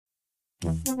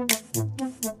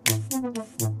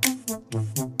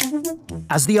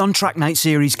As the on-track night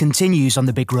series continues on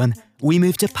the big run, we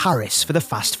move to Paris for the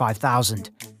FAST5000.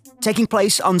 Taking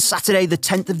place on Saturday the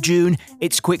 10th of June,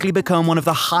 it's quickly become one of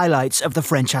the highlights of the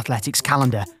French athletics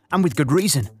calendar, and with good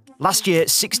reason. Last year,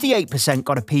 68%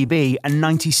 got a PB and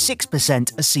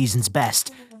 96% a season's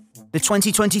best. The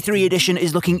 2023 edition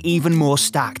is looking even more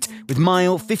stacked, with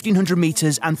mile, 1500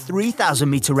 metres and 3000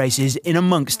 metre races in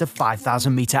amongst the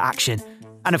 5000 metre action.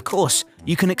 And of course,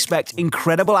 you can expect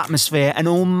incredible atmosphere and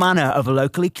all manner of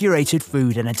locally curated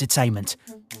food and entertainment.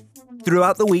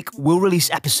 Throughout the week, we'll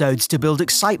release episodes to build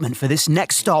excitement for this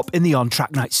next stop in the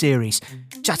On-Track Night series,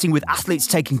 chatting with athletes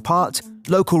taking part,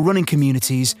 local running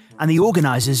communities, and the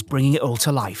organisers bringing it all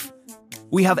to life.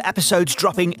 We have episodes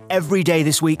dropping every day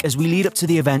this week as we lead up to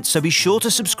the event, so be sure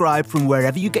to subscribe from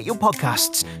wherever you get your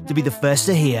podcasts to be the first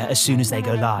to hear as soon as they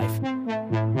go live.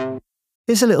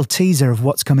 Here's a little teaser of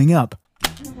what's coming up.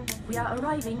 We are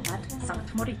arriving at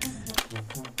St. Moritz.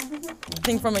 I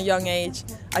think from a young age,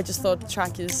 I just thought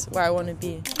track is where I want to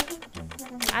be.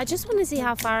 I just want to see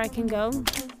how far I can go.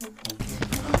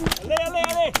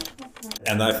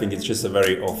 And I think it's just a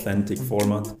very authentic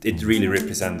format. It really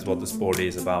represents what the sport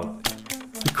is about.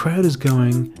 The crowd is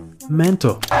going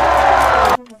mental.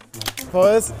 For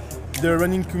us, the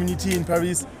running community in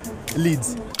Paris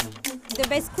leads. The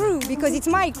best crew, because it's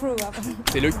my crew.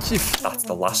 C'est le kiff. That's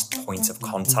the last point of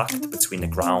contact between the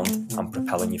ground and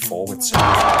propelling you forwards.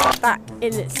 That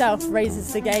in itself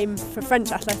raises the game for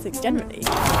French athletics generally.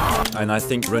 And I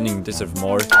think running deserves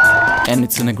more. And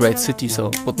it's in a great city,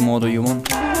 so what more do you want?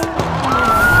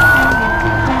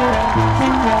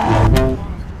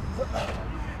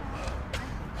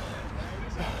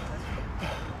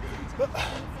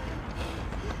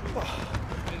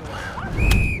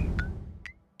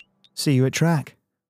 See you at track.